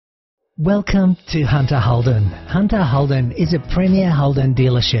Welcome to Hunter Holden. Hunter Holden is a premier Holden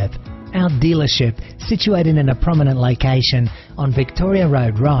dealership. Our dealership, situated in a prominent location on Victoria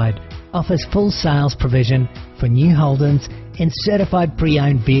Road, Ryde, offers full sales provision for new Holdens and certified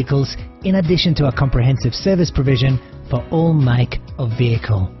pre-owned vehicles, in addition to a comprehensive service provision for all make of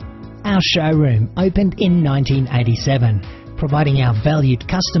vehicle. Our showroom opened in 1987, providing our valued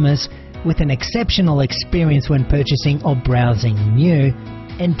customers with an exceptional experience when purchasing or browsing new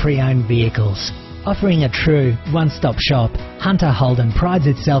and pre-owned vehicles. Offering a true one-stop shop, Hunter Holden prides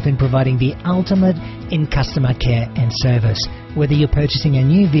itself in providing the ultimate in customer care and service. Whether you're purchasing a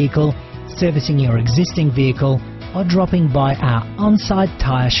new vehicle, servicing your existing vehicle, or dropping by our on-site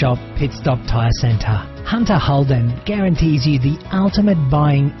tyre shop, Pit Stop Tyre Centre, Hunter Holden guarantees you the ultimate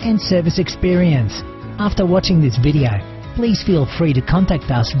buying and service experience. After watching this video, please feel free to contact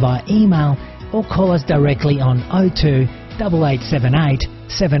us via email or call us directly on 02 8878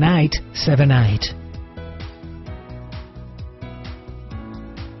 7878.